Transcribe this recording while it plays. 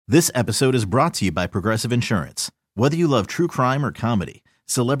This episode is brought to you by Progressive Insurance. Whether you love true crime or comedy,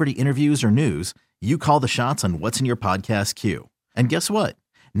 celebrity interviews or news, you call the shots on what's in your podcast queue. And guess what?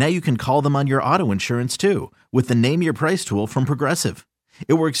 Now you can call them on your auto insurance too with the Name Your Price tool from Progressive.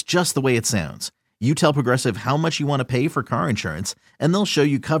 It works just the way it sounds. You tell Progressive how much you want to pay for car insurance, and they'll show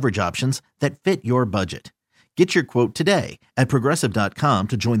you coverage options that fit your budget. Get your quote today at Progressive.com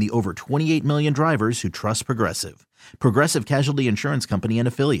to join the over 28 million drivers who trust Progressive. Progressive Casualty Insurance Company and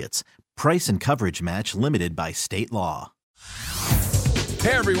Affiliates. Price and coverage match limited by state law.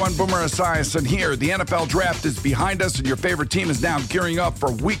 Hey everyone, Boomer Esiason here. The NFL Draft is behind us and your favorite team is now gearing up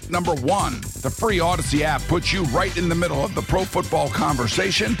for week number 1. The free Odyssey app puts you right in the middle of the pro football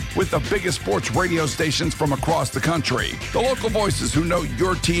conversation with the biggest sports radio stations from across the country. The local voices who know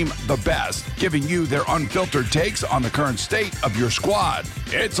your team the best, giving you their unfiltered takes on the current state of your squad.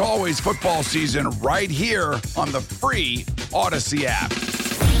 It's always football season right here on the free Odyssey app.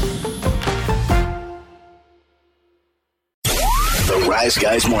 The Rise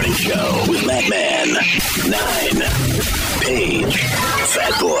Guys Morning Show with Matt Man, 9, Paige,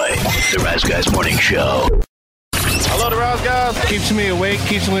 Fat Boy. The Rise Guys Morning Show. Hello, the Rise Guys. Keeps me awake,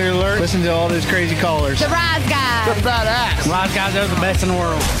 keeps me alert. Listen to all these crazy callers. The Rise Guys. The badass. Rise Guys are the best in the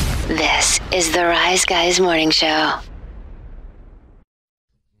world. This is the Rise Guys Morning Show.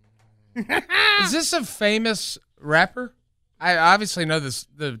 Is this a famous rapper? I obviously know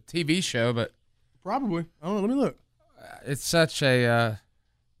the TV show, but probably. I don't know. Let me look. It's such a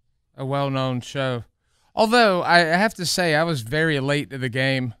well-known show. Although, I have to say, I was very late to the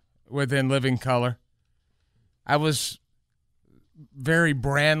game within Living Color. I was very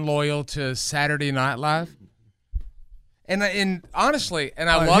brand loyal to Saturday Night Live. And honestly, and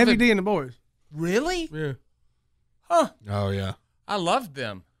I love Heavy it. D and the Boys. Really? Yeah. Huh. Oh, yeah. I loved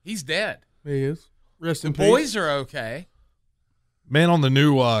them. He's dead. He is. Rest in The peace. boys are okay. Man, on the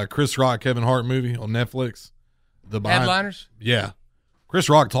new Chris Rock, Kevin Hart movie on Netflix. The Headliners? Yeah. Chris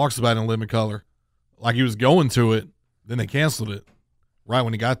Rock talks about it in Living Color. Like he was going to it, then they canceled it right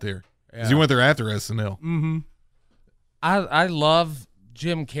when he got there. Because he went there after SNL. Mm-hmm. I love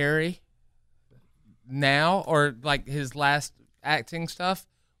Jim Carrey now, or like his last acting stuff.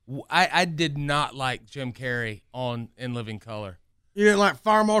 I did not like Jim Carrey in Living Color. You didn't like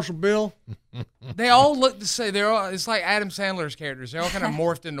Fire Marshal Bill? They all look the same. It's like Adam Sandler's characters. They all kind of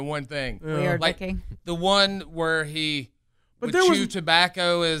morphed into one thing. Weird like looking. the one where he would chew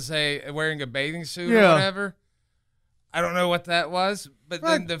tobacco as wearing a bathing suit or whatever. I don't know what that was, but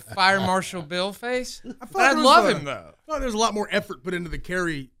then the Fire Marshal Bill face. I love him though. I thought there was a lot more effort put into the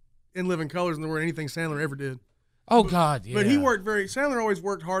Carrey in Living Colors than there were anything Sandler ever did. Oh God, yeah. But Sandler always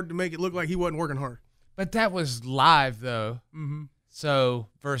worked hard to make it look like he wasn't working hard. But that was live though. Mm-hmm. So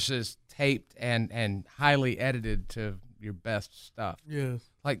versus taped and highly edited to your best stuff. Yes.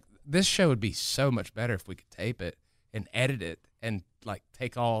 Like this show would be so much better if we could tape it and edit it and like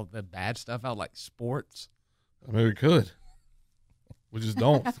take all the bad stuff out, like sports. I mean, we could. We just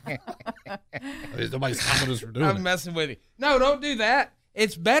don't. Nobody's stopping us from doing it. I'm messing with you. No, don't do that.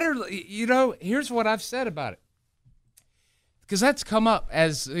 It's better. Here's what I've said about it. Because that's come up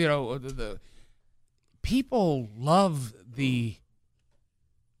as, the people love the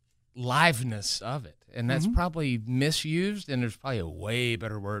liveness of it, and that's probably misused, and there's probably a way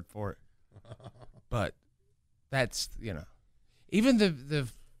better word for it. But that's, even the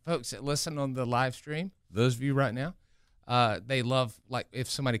folks that listen on the live stream, those of you right now, they love, like, if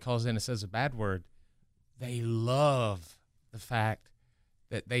somebody calls in and says a bad word, they love the fact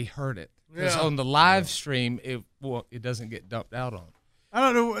that they heard it. Because on the live stream, it doesn't get dumped out on. I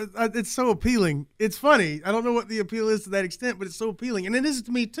don't know. It's so appealing. It's funny. I don't know what the appeal is to that extent, but it's so appealing. And it is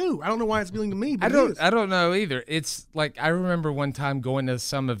to me, too. I don't know why it's appealing to me, but I don't know either. It's like I remember one time going to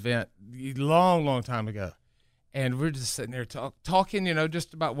some event long time ago, and we're just sitting there talking,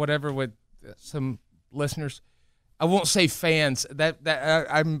 just about whatever with some listeners. I won't say fans.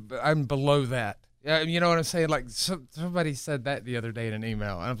 I'm below that. You know what I'm saying? Like somebody said that the other day in an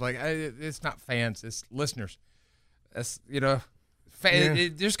email. I was like, it's not fans, it's listeners. That's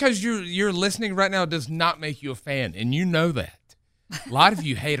just because you're listening right now does not make you a fan, and you know that. A lot of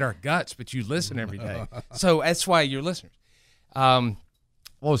you hate our guts, but you listen every day, so that's why you're listeners. What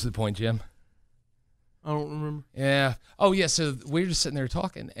was the point, Jim? I don't remember. Yeah. Oh, yeah. So we were just sitting there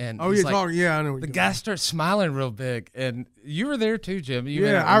talking, and talking. Yeah, I know. The guy starts smiling real big, and you were there too, Jim.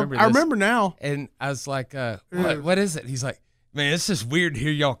 I remember now. And I was like, "What is it?" He's like, "Man, it's just weird to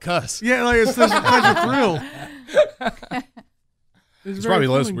hear y'all cuss." Yeah, like it's such a thrill. It's probably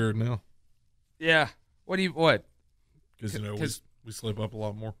less weird now. Yeah. What? Because we slip up a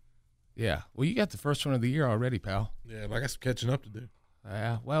lot more. Yeah. Well, you got the first one of the year already, pal. Yeah, but I got some catching up to do.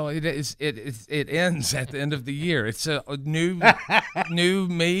 Yeah, well, it is. It ends at the end of the year. It's a new, new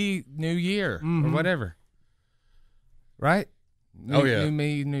me, new year, or whatever. Right? Oh, yeah. New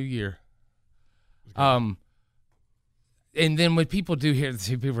me, new year. And then when people do hear,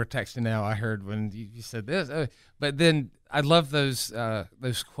 see, people are texting now. I heard when you said this, but then I love those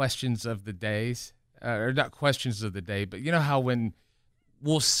questions of the days, or not questions of the day, but you know how when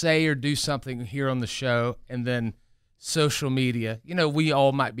we'll say or do something here on the show, and then social media, you know, we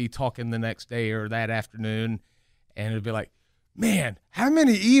all might be talking the next day or that afternoon, and it'll be like, man, how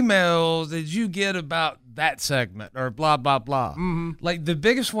many emails did you get about that segment or blah, blah, blah. Like the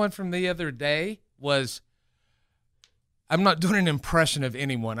biggest one from the other day was, I'm not doing an impression of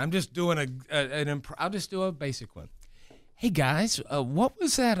anyone. I'm just doing I'll just do a basic one. Hey guys, what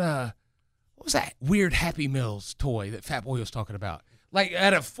was that weird Happy Meals toy that Fat Boy was talking about? Like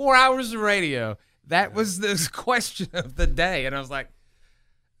out of 4 hours of radio, that was the question of the day. And I was like,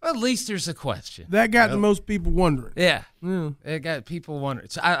 well, at least there's a question. That got the most people wondering. Yeah. It got people wondering.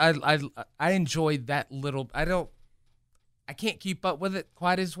 So I enjoyed that little. I can't keep up with it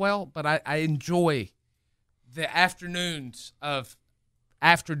quite as well, but I enjoy the afternoons of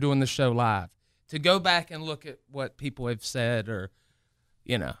after doing the show live to go back and look at what people have said, or,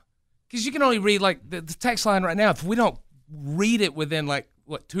 you know, because you can only read like the text line right now. If we don't read it within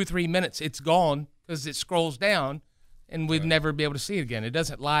 2 or 3 minutes, it's gone because it scrolls down. And we'd never be able to see it again. It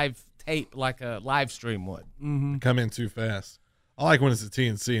doesn't live tape like a live stream would. Come in too fast. I like when it's a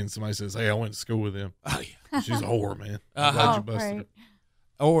TNC and somebody says, hey, I went to school with him. Oh, yeah. She's a whore, man. I'm glad you busted her.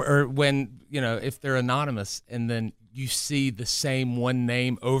 Or when, you know, if they're anonymous and then you see the same one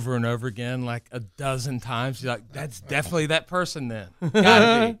name over and over again like a dozen times, you're like, that's definitely that person then.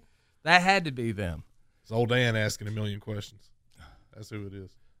 Gotta be. That had to be them. It's old Dan asking a million questions. That's who it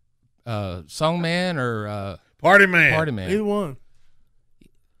is. Songman or... Party man. Either one.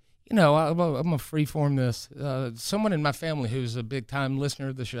 You know, I'm going to freeform this. Someone in my family who's a big-time listener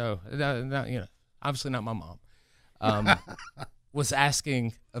of the show, you know, obviously not my mom, was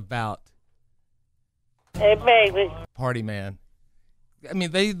asking about Hey, baby. Party Man. I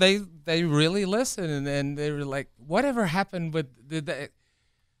mean, they really listen, and they were like, whatever happened with, did the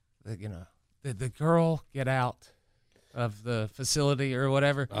girl get out of the facility or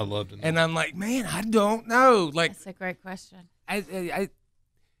whatever? I loved it. And I'm like, man, I don't know. Like, That's a great question. I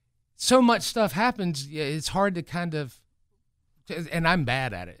so much stuff happens. It's hard to kind of, and I'm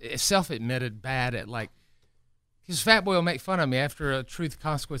bad at it. Self-admitted bad at like, because Fat Boy will make fun of me after a Truth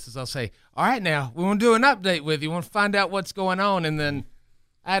Consequences. I'll say, all right, now we want to do an update with you. We want to find out what's going on, and then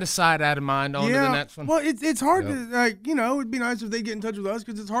out of sight, out of mind, on to the next one. Well, it's hard to, like, you know, it'd be nice if they get in touch with us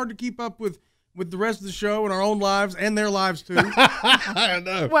because it's hard to keep up with the rest of the show and our own lives and their lives too. I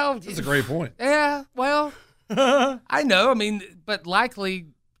know. Well, that's a great point. Yeah, well, I know. I mean, but likely,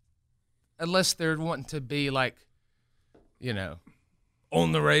 unless they're wanting to be like, you know,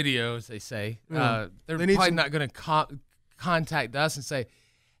 on the radio, as they say, they're probably not going to contact us and say,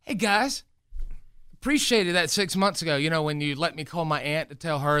 hey, guys, appreciated that 6 months ago, you know, when you let me call my aunt to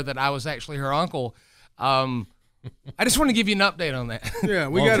tell her that I was actually her uncle. I just want to give you an update on that. Yeah,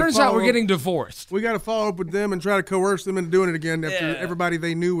 turns out we're getting divorced. We got to follow up with them and try to coerce them into doing it again after everybody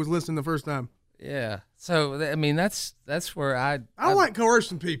they knew was listening the first time. Yeah. So, I mean, that's where I don't like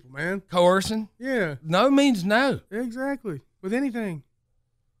coercing people, man. Coercing? Yeah. No means no. Exactly. With anything.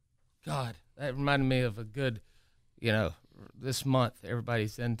 God, that reminded me of a good, you know, this month,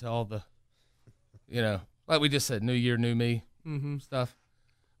 everybody's into all the, you know, like we just said, New Year, New Me stuff.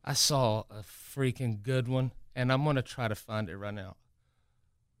 I saw a freaking good one, and I'm going to try to find it right now.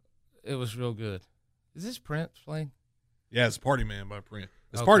 It was real good. Is this Prince playing? Yeah, it's Party Man by Prince.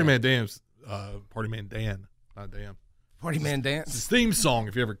 It's Okay. Party Man Dan's, Party Man Dan, not Dan. Party Man It's Dance? his theme song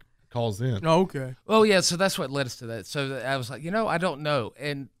if he ever calls in. Oh, okay. Oh, yeah, so that's what led us to that. So I was like, you know, I don't know.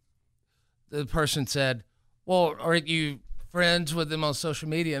 And the person said, well, are you friends with them on social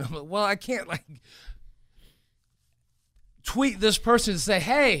media? And I'm like, well, I can't, like, tweet this person and say,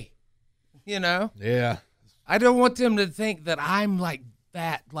 hey, you know? Yeah. I don't want them to think that I'm, like,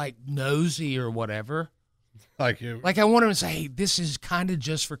 that, like, nosy or whatever. Like you. Like, I want them to say, hey, this is kind of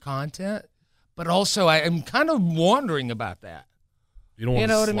just for content. But also, I am kind of wondering about that. You don't want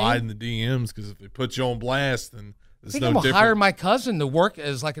know to what I slide mean? in the DMs because if they put you on blast, then I it's think no I'm going to different. hire my cousin to work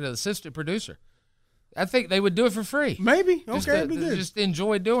as, like, an assistant producer. I think they would do it for free. Maybe. Okay, it'd be good. Just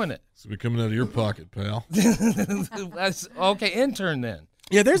enjoy doing it. It's be coming out of your pocket, pal. That's, okay, intern then.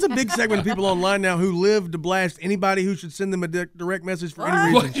 Yeah, there's a big segment of people online now who live to blast anybody who should send them a direct message for any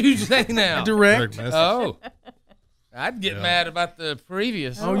reason. What did you say now? Direct. message. Oh. I'd get mad about the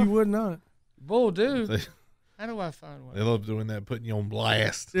previous. Oh, you would not. Bull dude. How do I find one? They love doing that, putting you on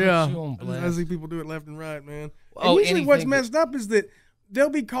blast. Yeah, you on blast. I see people do it left and right, man. Oh, And usually, what's anything messed up is that they'll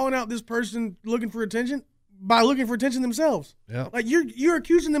be calling out this person looking for attention by looking for attention themselves. Yeah. Like you're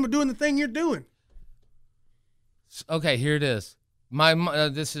accusing them of doing the thing you're doing. Okay, here it is.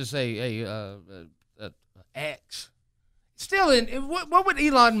 This is a X. Still in. What would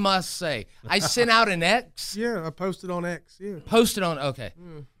Elon Musk say? I sent out an X. Yeah, I posted on X. Yeah. Posted on. Okay.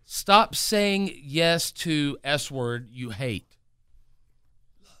 Stop saying yes to S word you hate.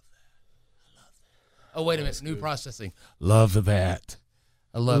 Love that. Oh, wait a minute. New processing. Love that.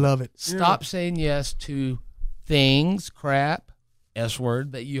 I love it. Stop saying yes to things, crap, S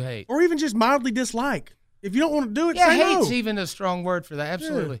word that you hate. Or even just mildly dislike. If you don't want to do it, Yeah, say hate's no. even a strong word for that.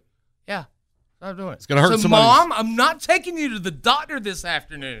 Absolutely. Yeah. Stop doing it. It's gonna hurt so, somebody's- Mom, I'm not taking you to the doctor this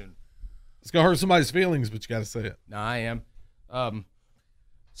afternoon. It's going to hurt somebody's feelings, but you got to say it. No, I am.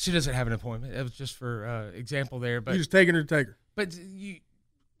 She doesn't have an appointment. It was just for example there. But You're just taking her to take her. But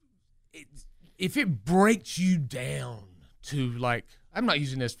if it breaks you down to like, I'm not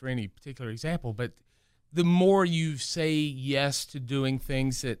using this for any particular example, but the more you say yes to doing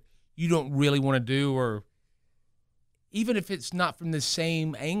things that you don't really want to do, or even if it's not from the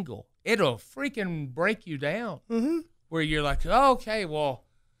same angle, it'll freaking break you down. Mm-hmm. Where you're like, oh, okay, well,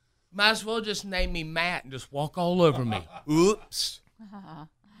 might as well just name me Matt and just walk all over me. Oops.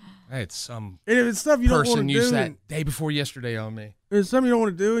 I had some And if it's stuff you don't want person to use do, that day before yesterday on me. if it's something you don't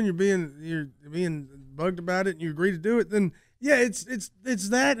want to do, and you're being bugged about it, and you agree to do it, then yeah, it's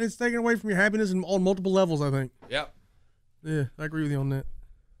that, and it's taken away from your happiness on multiple levels. I think. Yep. Yeah, I agree with you on that.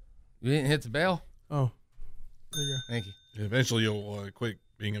 You didn't hit the bell? Oh, there you go. Thank you. Yeah, eventually, you'll quit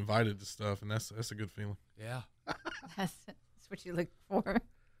being invited to stuff, and that's a good feeling. Yeah. That's what you look for.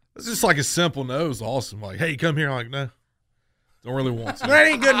 It's just like a simple no is awesome. Like, hey, come here. I'm like, no, don't really want to. That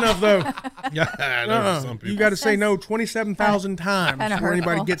ain't good enough though. Yeah, I know some people. You got to say no 27,000 times kinda before anybody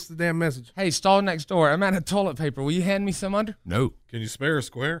hurtful. gets the damn message. Hey, stall next door. I'm out of toilet paper. Will you hand me some under? No. Can you spare a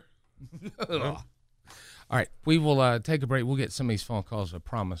square? All right. We will take a break. We'll get some of these phone calls, I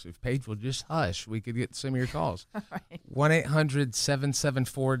promise. If Paige will just hush, we could get some of your calls.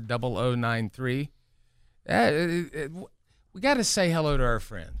 1-800-774-0093. We got to say hello to our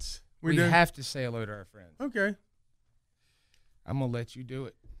friends. We do? have to say hello to our friends. Okay. I'm going to let you do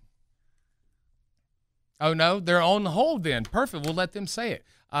it. Oh, no? They're on the hold then. Perfect. We'll let them say it.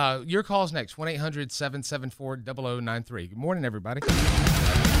 Your call's next. 1-800-774-0093. Good morning, everybody.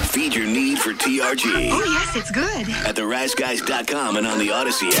 Feed your need for TRG. Oh, yes, it's good. At theriseguys.com and on the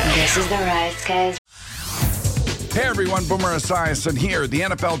Odyssey app. This is the Rise Guys. Hey everyone, Boomer Esiason here. The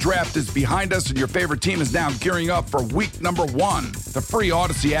NFL draft is behind us and your favorite team is now gearing up for week number 1. The free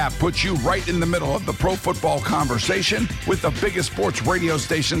Odyssey app puts you right in the middle of the pro football conversation with the biggest sports radio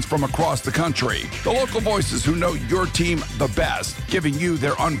stations from across the country. The local voices who know your team the best, giving you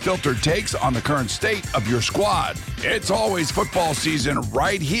their unfiltered takes on the current state of your squad. It's always football season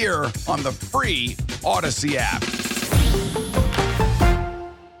right here on the free Odyssey app.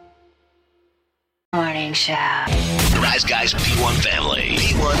 Morning Show. The Rise Guys P1 family.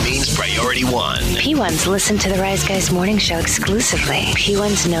 P1 means priority one. P1s listen to the Rise Guys Morning Show exclusively.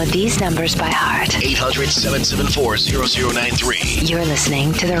 P1s know these numbers by heart. 800-774-0093. You're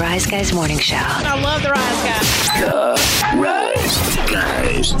listening to the Rise Guys Morning Show. I love the Rise Guys. The Rise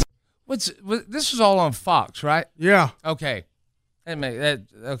Guys. This is all on Fox, right? Yeah. Okay.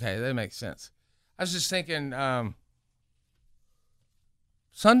 That makes sense. I was just thinking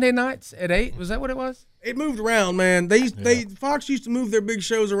Sunday nights at 8, was that what it was? It moved around, man. Fox used to move their big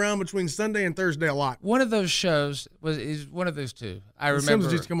shows around between Sunday and Thursday a lot. One of those shows is one of those two. I The remember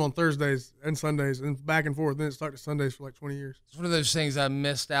Simpsons used to come on Thursdays and Sundays and back and forth. Then it started Sundays for like 20 years. it's one of those things I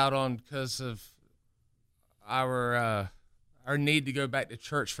missed out on because of our need to go back to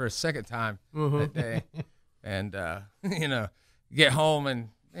church for a second time that day. And get home and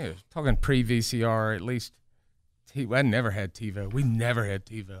talking pre-VCR at least. I never had TiVo. We never had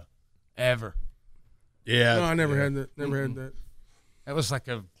TiVo, ever. Yeah. No, I never had that. Never had that. That was like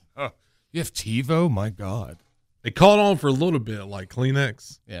you have TiVo? My God. It caught on for a little bit, like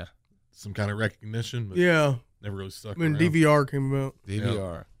Kleenex. Yeah. Some kind of recognition, but Yeah. never really stuck When around. DVR came about.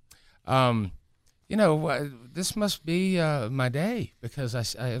 DVR. This must be my day because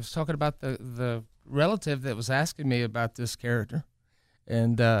I was talking about the relative that was asking me about this character.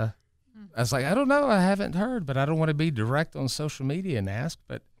 And I was like, I don't know. I haven't heard, but I don't want to be direct on social media and ask.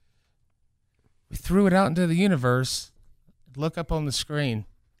 But we threw it out into the universe. Look up on the screen.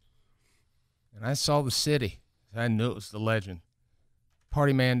 And I saw the city. I knew it was the legend.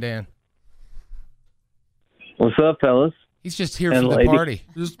 Party Man Dan. What's up, fellas? He's just here And for the lady. party.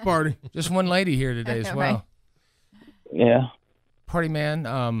 Just party. Just one lady here today as well. Right. Yeah. Party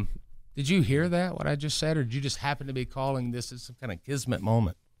man, did you hear that, what I just said, or did you just happen to be calling this as some kind of kismet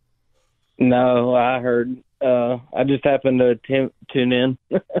moment? No, I heard. I just happened to tune in.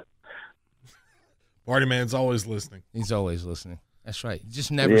 Party man's always listening. He's always listening. That's right. He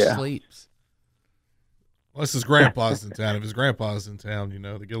just never sleeps. Unless his grandpa's in town. If his grandpa's in town,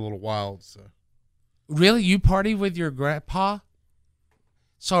 they get a little wild. So. Really? You party with your grandpa?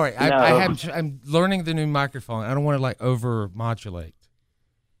 Sorry, No. I'm learning the new microphone. I don't want to over modulate.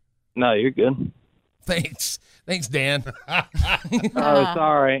 No, you're good. Thanks, Dan. Oh,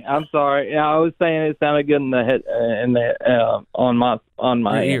 sorry. I'm sorry. Yeah, I was saying it sounded good in the head, on my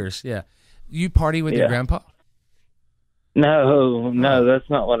Your ears. Yeah. You party with your grandpa? No, that's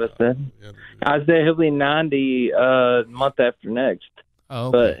not what I said. I said he'll be 90 month after next. Oh,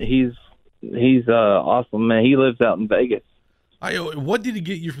 okay. But he's awesome, man. He lives out in Vegas. What did he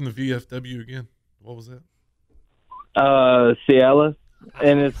get you from the VFW again? What was that? Cialis.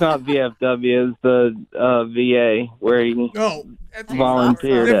 And it's not VFW, it's the VA where he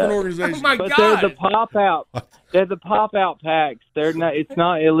volunteered at. Different organization. Oh my But God. they're the pop-out. They're the pop-out packs. They're not. It's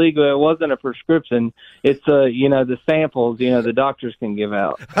not illegal. It wasn't a prescription. It's the samples. The doctors can give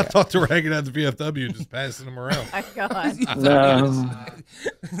out. I thought they were hanging out at the VFW, just passing them around. My God. No.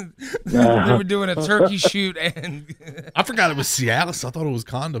 They were doing a turkey shoot, and I forgot it was Cialis. I thought it was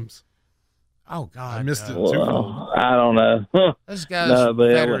condoms. oh God, I missed it no. twofold. I don't know. Those guys, No,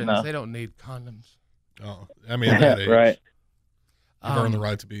 but veterans, no. they don't need condoms. Oh, I mean, at that age, Right. you've earned the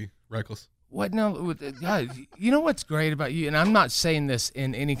right to be reckless. What? No, God, you know what's great about you, and I'm not saying this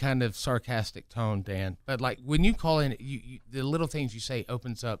in any kind of sarcastic tone, Dan, but when you call in, you the little things you say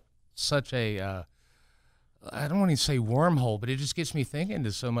opens up such a, I don't want to say wormhole, but it just gets me thinking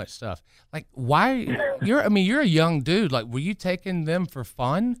to so much stuff. Why you're a young dude. Were you taking them for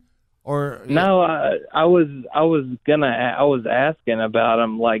fun, or No, I was asking about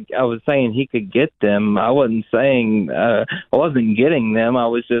him. I was saying he could get them. I wasn't saying I wasn't getting them. I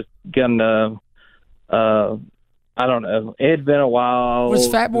was just gonna. I don't know. It had been a while. Was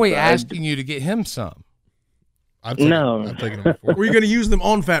Fat Boy asking you to get him some? I'm taking them before. Were you going to use them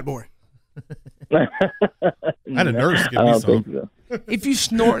on Fat Boy? I had a nurse give me some. So. If you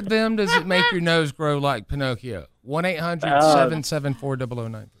snort them, does it make your nose grow like Pinocchio?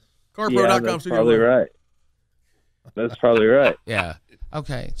 1-800-774-0093. CarPro.com. That's probably right. That's probably right. Yeah.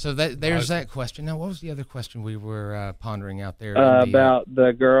 Okay. So there's that question. Now, what was the other question we were pondering out there? About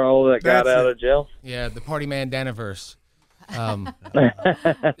the girl that got out of jail? Yeah, the Party Man Daniverse.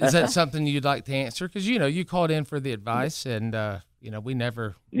 Is that something you'd like to answer? Because, you called in for the advice, and, we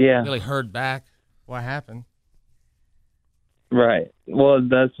never really heard back what happened. Right. Well,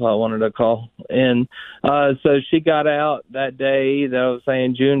 that's why I wanted to call in. So she got out that day that I was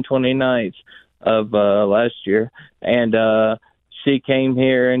saying, June 29th of last year. And she came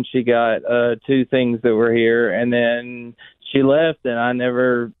here and she got 2 things that were here. And then she left, and I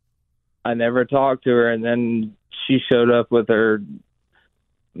never talked to her. And then she showed up with her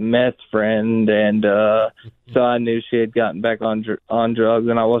meth friend. And so I knew she had gotten back on drugs,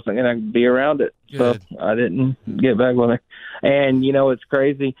 and I wasn't going to be around it. Good. So I didn't get back with her. And it's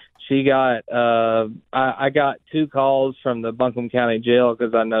crazy. She got I got 2 calls from the Buncombe County Jail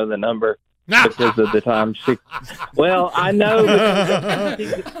because I know the number because of the time she. Well, I know.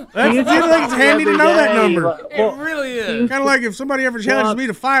 It's handy to know that number. It really is. Kind of like if somebody ever challenges me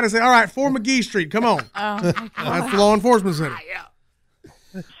to fight, I say, "All right, 4 McGee Street, come on." That's the law enforcement center.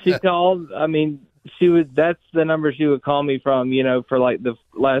 She called. I mean, that's the number she would call me from, for the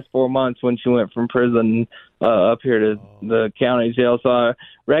last 4 months when she went from prison up here to the county jail. So I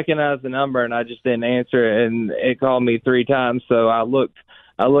recognized the number, and I just didn't answer it, and it called me 3 times. So I looked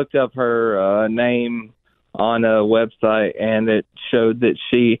up her name on a website, and it showed that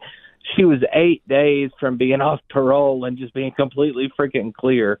she was 8 days from being off parole and just being completely freaking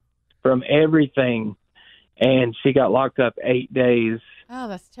clear from everything. And she got locked up 8 days. Oh,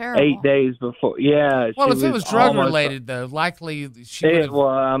 that's terrible. 8 days before. Yeah. Well, if it was drug related, though, likely she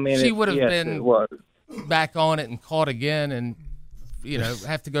would have been back on it and caught again, and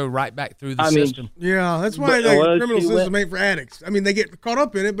have to go right back through the system. Yeah, that's why the criminal system ain't for addicts. I mean, they get caught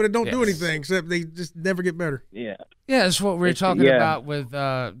up in it, but it don't do anything except they just never get better. Yeah. Yeah, that's what we were talking about with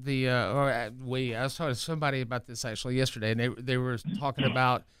I was talking to somebody about this actually yesterday, and they were talking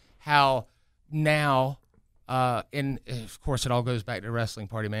about how now. And of course, it all goes back to wrestling,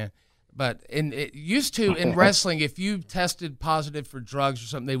 Party Man. But it used to in wrestling, if you tested positive for drugs or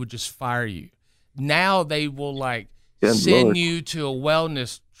something, they would just fire you. Now they will send you to a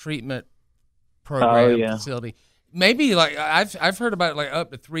wellness treatment program facility. Maybe I've heard about it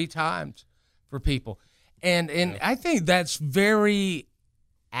up to 3 times for people. And I think that's very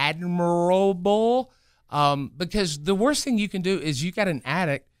admirable, because the worst thing you can do is you got an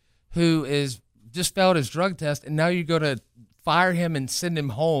addict who is just failed his drug test, and now you go to fire him and send him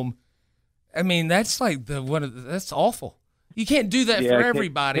home. I mean, that's like that's awful. You can't do that for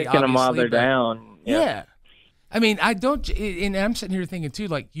everybody. Kicking them while they're down. Yeah. I mean, I don't, and I'm sitting here thinking too,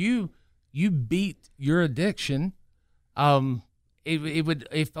 like you beat your addiction. It would,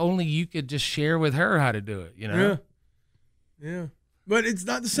 if only you could just share with her how to do it, you know? Yeah. But it's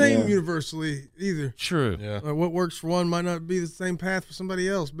not the same universally either. True. Yeah. What works for one might not be the same path for somebody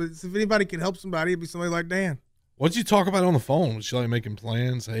else. But if anybody can help somebody, it'd be somebody like Dan. What'd you talk about on the phone? Was she like making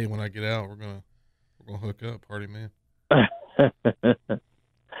plans? Hey, when I get out, we're gonna hook up, party man.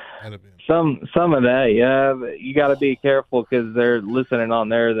 Some of that, yeah. But you got to be careful because they're listening on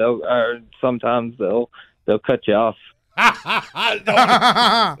there. Sometimes they'll cut you off.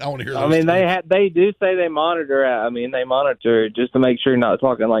 I want to hear. I mean, they do say they monitor. They monitor just to make sure you're not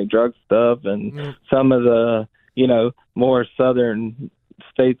talking like drug stuff and some of the more southern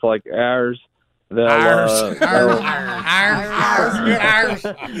states like ours. They'll hear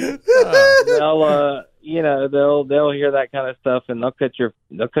that kind of stuff and they'll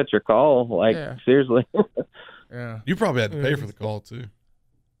cut your call. Like seriously. Yeah. You probably had to pay for the call too.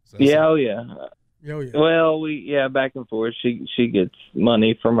 Yeah. Oh yeah. Well, back and forth. She gets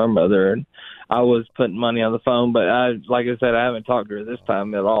money from her mother, and I was putting money on the phone. But like I said, I haven't talked to her this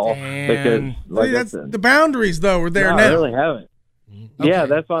time at all because that's the boundaries though were there now. I really haven't. Okay. Yeah,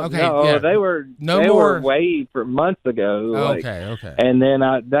 that's what. They were were way for months ago. Okay. And then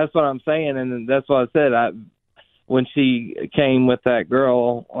that's what I'm saying, and that's what I said. When she came with that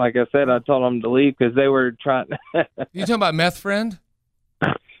girl, like I said, I told them to leave because they were trying. You talking about meth friend?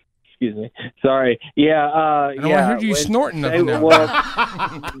 Excuse me. Sorry. Yeah. I heard you snorting up and down.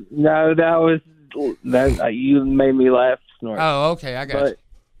 No, that you made me laugh snorting. Oh, okay. I got you.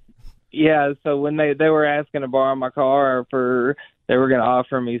 Yeah. So when they were asking to borrow my car they were going to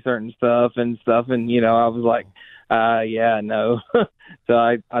offer me certain stuff, and I was like, no. So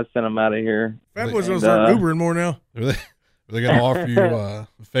I sent them out of here. Fat Boy's going to start Ubering more now. Are they going to offer you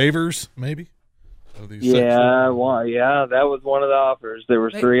favors, maybe? That was one of the offers. There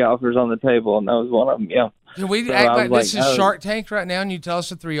were 3 offers on the table, and that was one of them. Yeah. Can we act like this is Shark Tank right now, and you tell us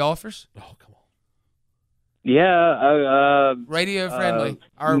the 3 offers? Oh, come on. Yeah. Radio friendly.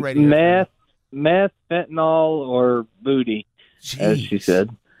 Our radio. Meth, fentanyl, or booty, as she said.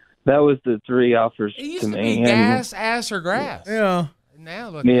 That was the 3 offers it used to to me. Be gas, ass, or grass. Yeah. Now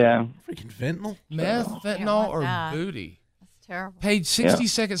look. Yeah. Freaking fentanyl. Meth, fentanyl, or booty. That's terrible. Paid 60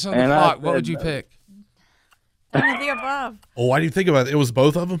 seconds on the clock. What would you pick? None of the above. Oh, why do you think about it? It was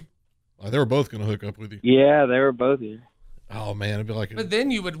both of them? They were both going to hook up with you. Yeah, they were both here. Oh, man. It'd be like but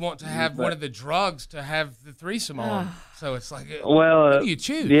then you would want to have one of the drugs to have the threesome on. So it's like, what do you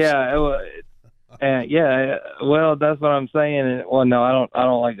choose? Yeah. Well, that's what I'm saying. Well, no, I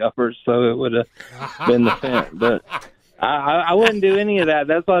don't like uppers, so it would have been the fent. But I wouldn't do any of that.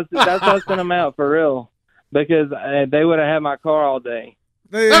 That's why I sent them out for real, because they would have had my car all day.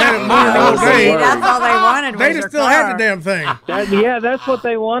 They had it more all day. That's all they wanted. They just still had the damn thing. That's what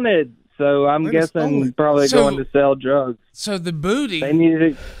they wanted. So I'm guessing probably going to sell drugs. So the booty. They needed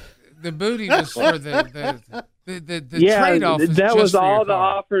it. The booty was for the trade-off. That was all the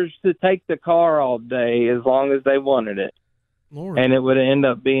offers to take the car all day as long as they wanted it. Lord. And it would end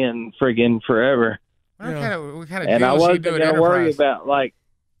up being friggin' forever. What kind of and I wasn't going to worry about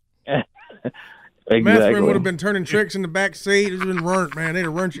Exactly. Meth would have been turning tricks in the back seat. It's been burnt, man. They'd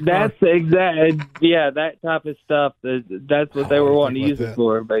have burnt your car. That's exactly. Yeah, that type of stuff. That's what they were wanting to use it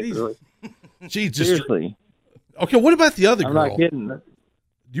for, basically. Seriously. Okay, what about the other girl? I'm not kidding. Do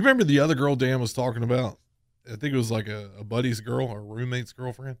you remember the other girl Dan was talking about? I think it was like a buddy's girl or roommate's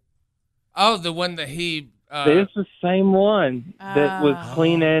girlfriend. Oh, the one that he. It's the same one that was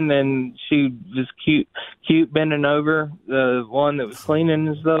cleaning, and she was cute bending over. The one that was cleaning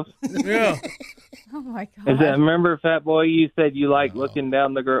and stuff. Yeah. Oh my God. Remember, Fat Boy? You said you like looking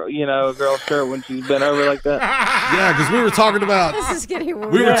down the girl, a girl's shirt when she's bent over like that. Yeah, because we were talking about. This is getting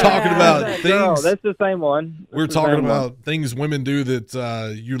weird. We were talking about things. Girl, that's the same one. We were talking about things women do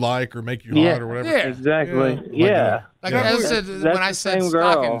that you like or make you hot or whatever. Yeah, exactly. Yeah. Like I said when I said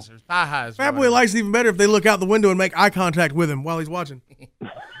stockings or thigh highs. Fat Boy likes it even better if they look out the window and make eye contact with him while he's watching.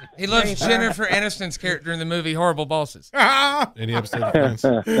 He loves Jennifer Aniston's character in the movie Horrible Bosses. Any episode of Friends?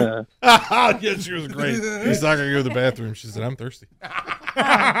 Yeah, she was great. He's not going to go to the bathroom. She said, I'm thirsty.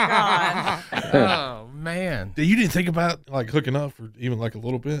 Oh, man. You didn't think about like hooking up for even like a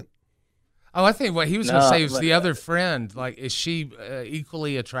little bit? Oh, I think what he was going to No, say was but- the other friend. Like, is she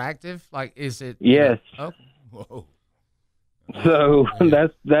equally attractive? Like, is it? Yes. Oh, whoa. So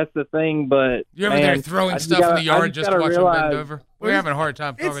that's the thing. But You're over there throwing stuff in the yard just to watch them bend over. We're having a hard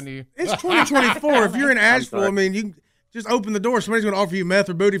time talking to you. It's 2024. If you're in Asheville, I mean, you can just open the door. Somebody's going to offer you meth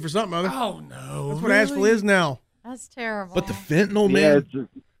or booty for something other. Oh no, that's what Asheville is now. That's terrible. But the fentanyl, man,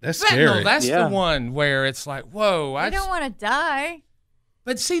 that's scary. That's the one where it's like, whoa. I don't want to die.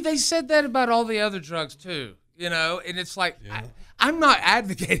 But see, they said that about all the other drugs too, and it's like, I'm not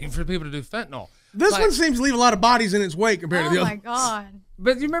advocating for people to do fentanyl. This one seems to leave a lot of bodies in its wake compared to the Oh other. my God.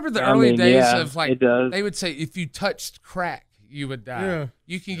 But you remember the early days of it does. they would say if you touched crack, you would die. Yeah.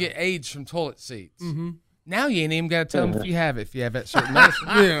 You can get AIDS from toilet seats. Mm-hmm. Now you ain't even got to tell them if you have that certain medicine.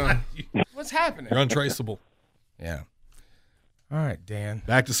 Yeah. What's happening? You're untraceable. Yeah. All right, Dan.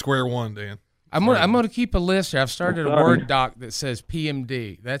 Back to square one, Dan. I'm gonna keep a list here. I've started a Word doc that says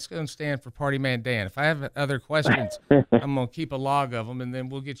PMD. That's going to stand for Party Man Dan. If I have other questions, I'm going to keep a log of them, and then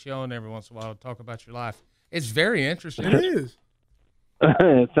we'll get you on every once in a while to talk about your life. It's very interesting. It is.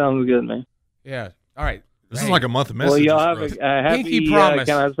 It sounds good, man. Yeah. All right. This is like a month of messages. Well, y'all have for us. a happy. Pinky promise.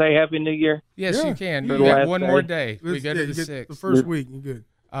 Can I say Happy New Year? Yes, you can. For You the got last one day. more day. We go to the you get 6th. the first week. You're good.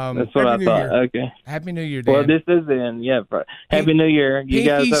 That's what Happy I New thought. Year. Okay. Happy New Year, Dan. Well, this is the end. Yeah. Happy New Year. You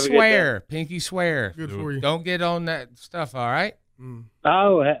guys Pinky have a good day. swear. Pinky swear. Good for you. Don't get on that stuff, all right?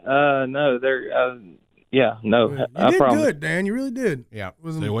 Oh, no. They're. Yeah. No. You I did promise. good, Dan. You really did. Yeah.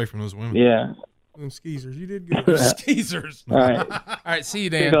 Stay away from those women. Yeah. Them skeezers. You did good. Skeezers. All right. All right, see you,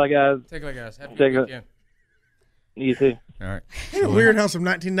 Take Dan. care, guys. Take care, guys. Happy Take care. weekend. You too. All right. Isn't it weird how some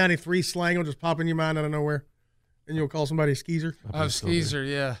 1993 slang will just pop in your mind out of nowhere, and you'll call somebody a skeezer? Oh, skeezer,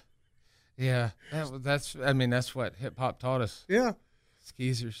 yeah. Yeah. That's what hip hop taught us. Yeah.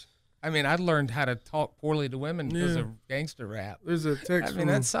 Skeezers. I mean, I learned how to talk poorly to women because of gangster rap. There's a text. I mean,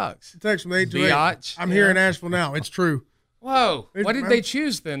 that sucks. Text from 828. Biatch, I'm here in Asheville now. It's true. Whoa. What did they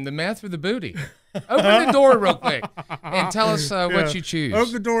choose then? The meth or the booty? Open the door real quick and tell us what you choose.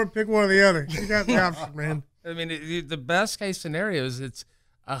 Open the door and pick one or the other. You got the option, man. I mean, the best case scenario is it's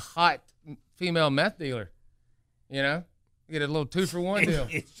a hot female meth dealer. You know? You get a little 2-for-1 deal.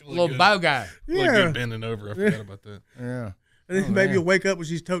 A little bow guy. Look Yeah. good bending over. I forgot about that. Yeah. And then maybe you'll wake up when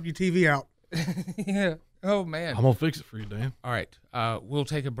she's toting your TV out. Yeah. Oh, man. I'm going to fix it for you, Dan. All right. We'll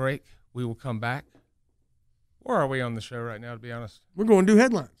take a break. We will come back. Where are we on the show right now, to be honest? We're going to do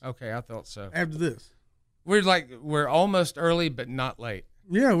headlines Okay, I thought so. after this. We're almost early, but not late.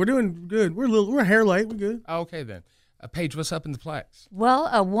 Yeah, we're doing good. We're a hair late. We're good. Okay, then. Paige, what's up in the Plex? Well,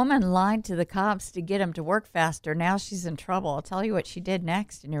 a woman lied to the cops to get him to work faster. Now she's in trouble. I'll tell you what she did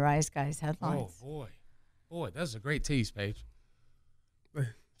next in your Eyes Guys headlines. Oh, boy, that's a great tease, Paige.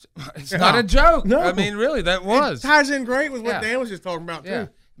 It's not a joke. No. I mean, really, that was. It ties in great with what Yeah. Dan was just talking about, Yeah.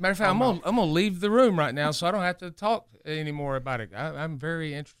 too. Matter of fact, I'm gonna leave the room right now, so I don't have to talk anymore about it. I'm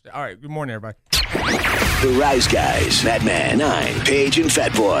very interested. All right. Good morning, everybody. The Rise Guys, Madman, 9, Paige, and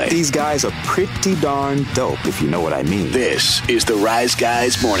Fat Boy. These guys are pretty darn dope, if you know what I mean. This is the Rise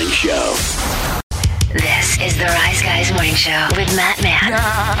Guys Morning Show. This is the Rise Guys Morning Show with Matt Man,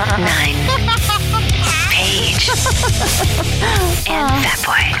 9, Paige, and Fat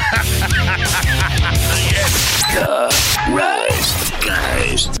Boy. The Rise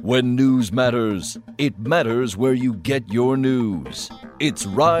Guys. When news matters, it matters where you get your news. It's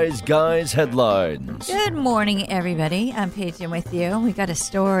Rise Guys Headlines. Good morning, everybody. I'm Paige in with you. We got a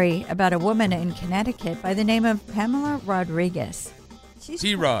story about a woman in Connecticut by the name of Pamela Rodriguez.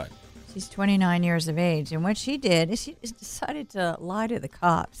 T-Rod. She's 29 years of age, and what she did is she decided to lie to the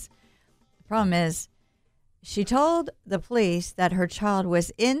cops. The problem is she told the police that her child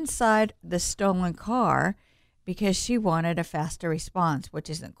was inside the stolen car because she wanted a faster response, which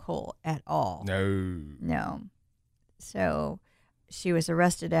isn't cool at all. No. So she was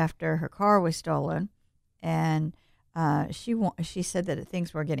arrested after her car was stolen, and she said that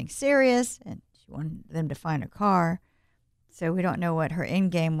things were getting serious, and she wanted them to find her car. So we don't know what her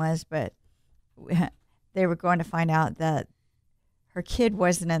end game was, but they were going to find out that her kid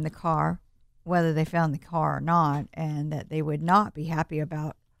wasn't in the car, whether they found the car or not, and that they would not be happy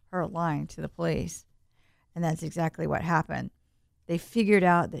about her lying to the police. And that's exactly what happened. They figured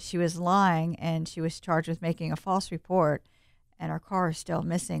out that she was lying, and she was charged with making a false report, and her car is still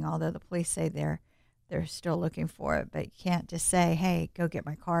missing, although the police say they're still looking for it. But you can't just say, hey, go get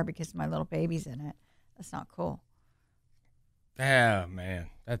my car because my little baby's in it. That's not cool. Yeah, man,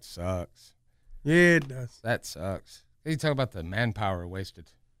 that sucks. Yeah, it does. That sucks. You talk about the manpower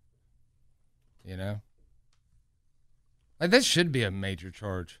wasted. You know, like that should be a major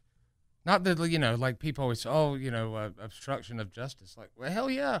charge. Not that like people always say, obstruction of justice. Like, well, hell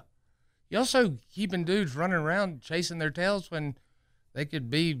yeah, You also keeping dudes running around chasing their tails when they could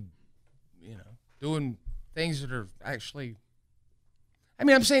be, doing things that are actually. I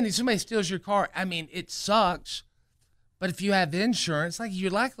mean, I'm saying if somebody steals your car, I mean, it sucks. But if you have insurance, like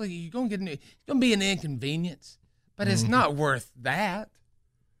you're gonna it's gonna be an inconvenience, but it's not worth that.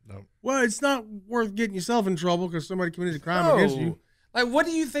 No. Well, it's not worth getting yourself in trouble because somebody committed a crime against you. Like, what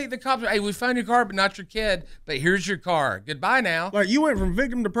do you think the cops are? Hey, we found your car, but not your kid. But here's your car. Goodbye now. Like, you went from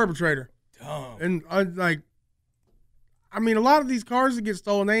victim to perpetrator. Dumb. And I mean, a lot of these cars that get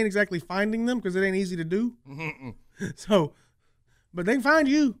stolen, they ain't exactly finding them because it ain't easy to do. So, but they can find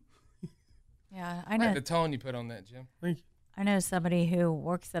you. Yeah, I like the tone you put on that, Jim. Thank you. I know somebody who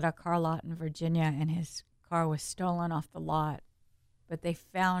works at a car lot in Virginia, and his car was stolen off the lot, but they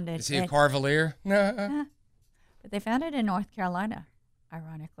found it. Is he a Carvalier? No. But they found it in North Carolina,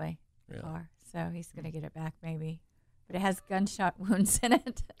 ironically. Really? Car. So he's going to get it back, maybe. But it has gunshot wounds in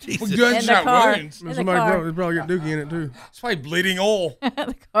it. Jesus. Gunshot wounds? Somebody probably got dookie in it, too. It's probably bleeding oil.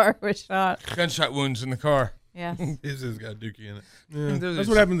 The car was shot. Gunshot wounds in the car. Yes. His has got dookie in it. Yeah. That's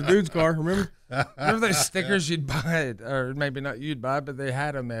what happened to the dude's car, remember? Remember those stickers you'd buy, or maybe not you'd buy, but they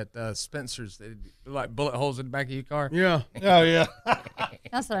had them at Spencer's. They like bullet holes in the back of your car. Yeah. Oh, yeah.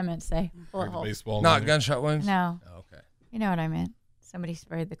 That's what I meant to say. Bullet holes. Baseball. Not gunshot wounds? No. Oh, okay. You know what I meant. Somebody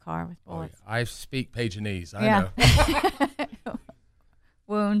sprayed the car with bullets. Oh, yeah. I speak Paginese. I know.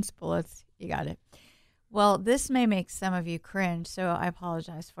 Wounds, bullets. You got it. Well, this may make some of you cringe, so I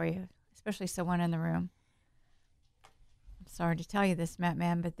apologize for you, especially someone in the room. Sorry to tell you this, Matt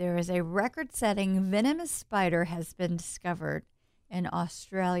Man, but there is a record-setting venomous spider has been discovered in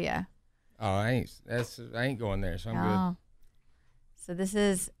Australia. Oh, I ain't going there, so I'm good. So this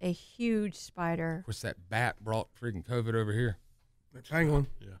is a huge spider. Of course, that bat brought freaking COVID over here. That pangolin.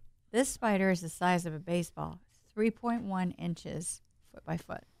 Yeah. This spider is the size of a baseball, 3.1 inches foot by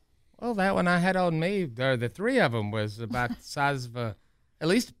foot. Well, that one I had on me, the three of them was about the size of at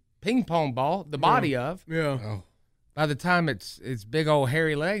least a ping pong ball, the body of. Yeah. Oh. By the time its big old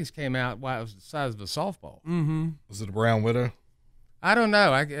hairy legs came out, it was the size of a softball. Mm-hmm. Was it a brown widow? I don't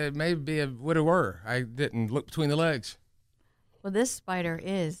know. It may be a widower. I didn't look between the legs. Well, this spider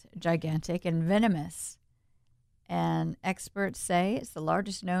is gigantic and venomous. And experts say it's the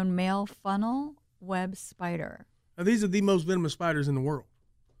largest known male funnel web spider. Now, these are the most venomous spiders in the world.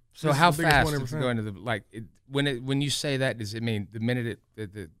 So how fast does it go into the when you say that, does it mean the minute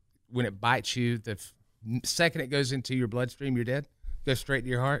when it bites you, the second it goes into your bloodstream, you're dead? Goes straight to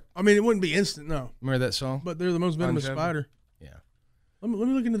your heart? I mean, it wouldn't be instant, no. Remember that song? But they're the most venomous spider. Yeah. Let me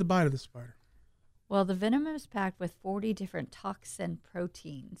look into the bite of the spider. Well, the venom is packed with 40 different toxin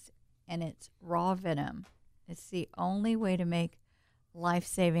proteins, and it's raw venom. It's the only way to make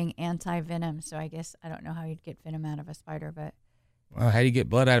life-saving anti-venom. So I guess I don't know how you'd get venom out of a spider, but... Well, how do you get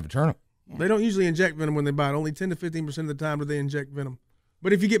blood out of a turnip? Yeah. They don't usually inject venom when they bite. Only 10 to 15% of the time do they inject venom.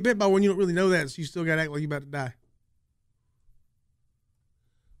 But if you get bit by one, you don't really know that, so you still got to act like you're about to die.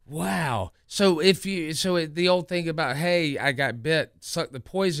 Wow. So the old thing about, hey, I got bit, suck the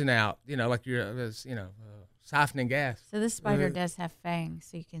poison out, like you're, siphoning gas. So this spider does have fangs,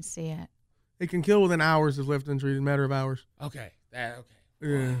 so you can see it. It can kill within hours if left untreated, a matter of hours. Okay. Okay. Yeah.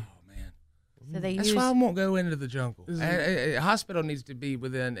 Oh, man. So That's why I won't go into the jungle. A hospital needs to be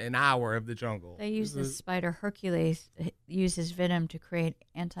within an hour of the jungle. They use this spider, Hercules, uses venom to create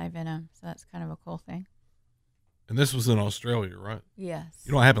anti-venom. So that's kind of a cool thing. And this was in Australia, right? Yes.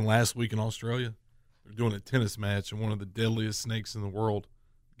 You know what happened last week in Australia? They're doing a tennis match, and one of the deadliest snakes in the world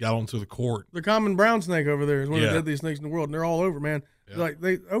got onto the court. The common brown snake over there is one of the deadliest snakes in the world, and they're all over, man. Yeah. Like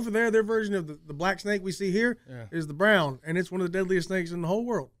over there, their version of the black snake we see here is the brown, and it's one of the deadliest snakes in the whole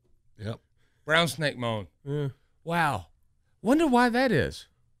world. Yep. Brown snake moan. Yeah. Wow. Wonder why that is.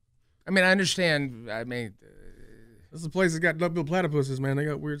 I mean, I understand. I mean, this is a place that's got duck-billed platypuses, man. They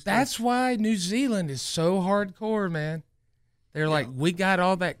got weird stuff. That's why New Zealand is so hardcore, man. They're like, we got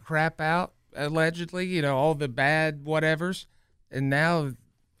all that crap out, allegedly, all the bad whatevers, and now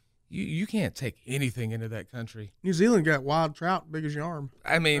you can't take anything into that country. New Zealand got wild trout big as your arm.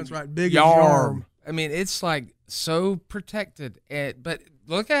 I mean, that's right, big as your arm. I mean, it's like so protected, but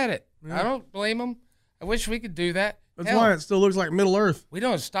look at it. Yeah. I don't blame them. I wish we could do that. That's why it still looks like Middle Earth. We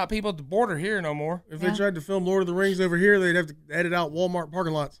don't stop people at the border here no more. If they tried to film Lord of the Rings over here, they'd have to edit out Walmart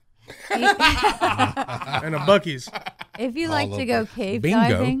parking lots. And a Buc-ee's. If you like to go cave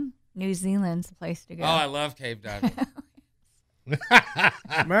diving, New Zealand's the place to go. Oh, I love cave diving.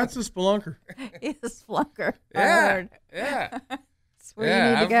 Matt's a spelunker. He's a splunker. Yeah. That's where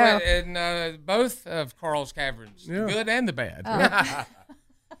you need to go. I've went in both of Carl's caverns, the good and the bad. Oh.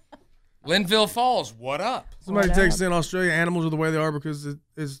 Linville Falls, what up? Somebody texts in Australia, animals are the way they are because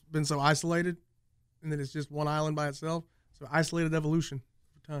it's been so isolated, and then it's just one island by itself. So isolated evolution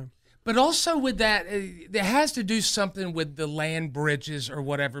over time. But also with that, it has to do something with the land bridges or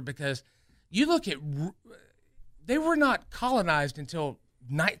whatever, because you look at, they were not colonized until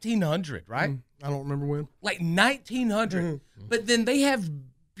 1900, right? I don't remember when. Like 1900. But then they have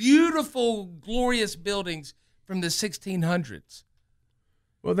beautiful, glorious buildings from the 1600s.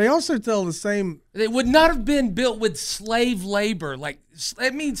 Well, they also tell the same. They would not have been built with slave labor. Like,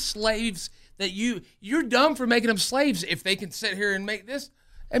 that means slaves that you're dumb for making them slaves if they can sit here and make this.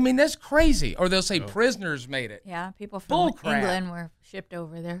 I mean, that's crazy. Or they'll say prisoners made it. Yeah, people from England were shipped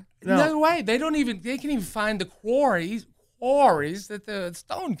over there. No way. They can't even find the quarries that the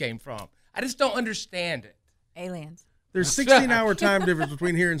stone came from. I just don't understand it. Aliens. There's 16-hour time difference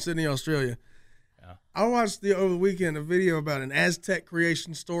between here and Sydney, Australia. Yeah. I watched over the weekend a video about an Aztec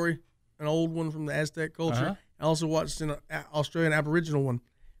creation story, an old one from the Aztec culture. I also watched an Australian Aboriginal one.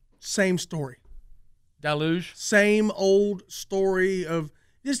 Same story. Deluge? Same old story of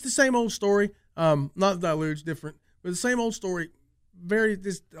just the same old story. Not deluge, different, but the same old story.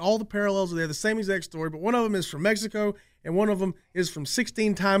 All the parallels are there. The same exact story, but one of them is from Mexico and one of them is from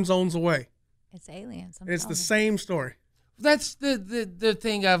 16 time zones away. It's aliens. It's the same story. That's the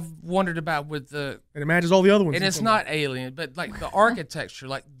thing I've wondered about with the. And it matches all the other ones. And it's not alien, but like the architecture,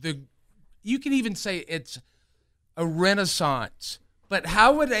 you can even say it's a Renaissance. But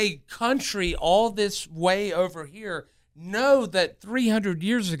how would a country all this way over here know that 300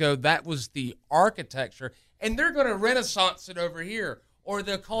 years ago that was the architecture, and they're going to Renaissance it over here, or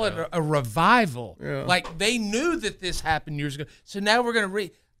they'll call it a revival? Yeah. Like they knew that this happened years ago, so now we're going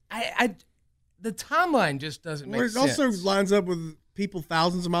to the timeline just doesn't make sense. It also lines up with people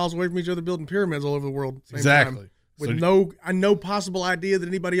thousands of miles away from each other building pyramids all over the world. Same Exactly. Time, with no possible idea that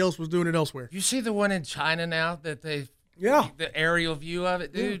anybody else was doing it elsewhere. You see the one in China now that the aerial view of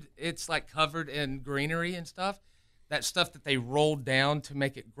it, dude, it's like covered in greenery and stuff. That stuff that they rolled down to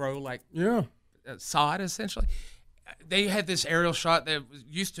make it grow like sod, essentially. They had this aerial shot that was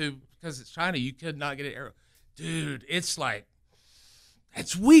used to, because it's China, you could not get it aerial. Dude, it's like,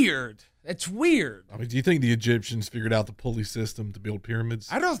 it's weird. It's weird. I mean, do you think the Egyptians figured out the pulley system to build pyramids?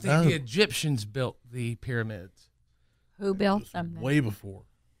 I don't think the Egyptians built the pyramids. Who built them? Way before.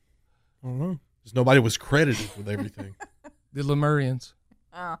 I don't know. Because nobody was credited with everything. The Lemurians.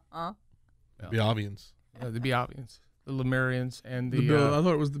 The Biavians. The Biavians. The Lemurians and the I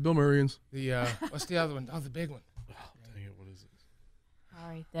thought it was the Bilmurians. What's the other one? Oh, the big one. Oh, dang it. What is it? All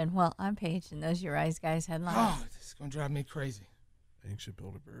right, then. Well, I'm Paige, and those are your Eyes Guys headlines. Oh, this is going to drive me crazy. Ancient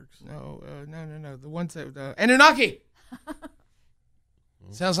Bilderbergs. No. The ones that Anunnaki.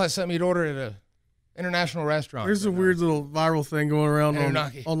 Sounds like something you'd order at a international restaurant. There's a weird little viral thing going around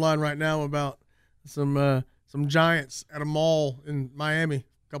online right now about some giants at a mall in Miami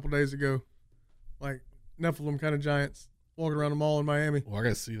a couple days ago, like Nephilim kind of giants walking around a mall in Miami. Well, I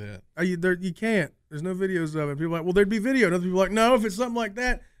gotta see that. You can't. There's no videos of it. People are like, well, there'd be video. And other people are like, no, if it's something like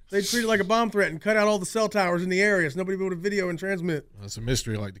that, they'd treat it like a bomb threat and cut out all the cell towers in the area so nobody would be able to video and transmit. It's a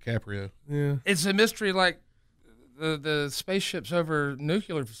mystery like DiCaprio. Yeah. It's a mystery like the spaceships over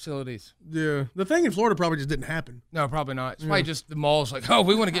nuclear facilities. Yeah. The thing in Florida probably just didn't happen. No, probably not. It's probably just the mall's like, oh,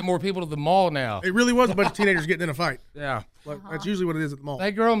 we want to get more people to the mall now. It really was a bunch of teenagers getting in a fight. Yeah. That's usually what it is at the mall.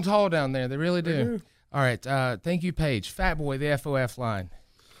 They grow them tall down there. They really do. All right. Thank you, Paige. Fat Boy, the FOF line.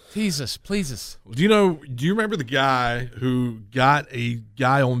 Tease us, please us. Do you remember the guy who got a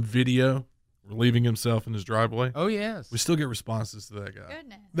guy on video relieving himself in his driveway? Oh, yes. We still get responses to that guy.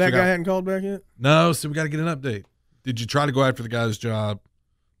 Goodness. That guy hadn't called back yet? No, so we got to get an update. Did you try to go after the guy's job?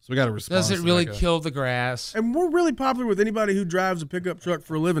 So we got a response. Does it really kill the grass? And we're really popular with anybody who drives a pickup truck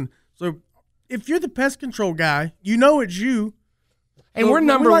for a living. So if you're the pest control guy, you know it's you. And so we're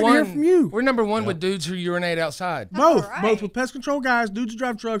number like one. To hear from you. We're number one with dudes who urinate outside. Both with pest control guys, dudes who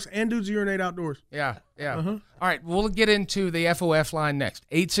drive trucks, and dudes who urinate outdoors. Yeah. All right, we'll get into the FOF line next.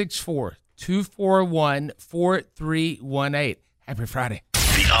 864-241-4318. Happy Friday.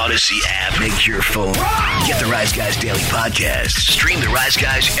 The Odyssey app. Make your phone. Get the Rise Guys Daily Podcast. Stream the Rise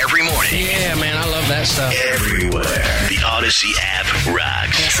Guys every morning. Yeah, man, I love that stuff. Everywhere. The Odyssey app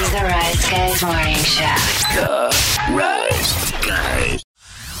rocks. This is the Rise Guys Morning Show. The Rise Guys.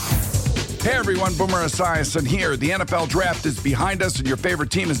 Hey everyone, Boomer Esiason here. The NFL draft is behind us and your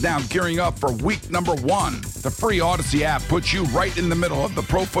favorite team is now gearing up for week number 1. The free Odyssey app puts you right in the middle of the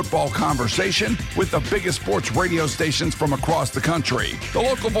pro football conversation with the biggest sports radio stations from across the country. The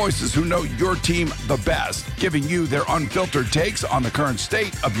local voices who know your team the best, giving you their unfiltered takes on the current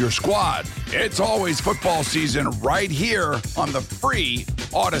state of your squad. It's always football season right here on the free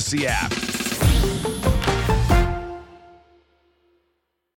Odyssey app.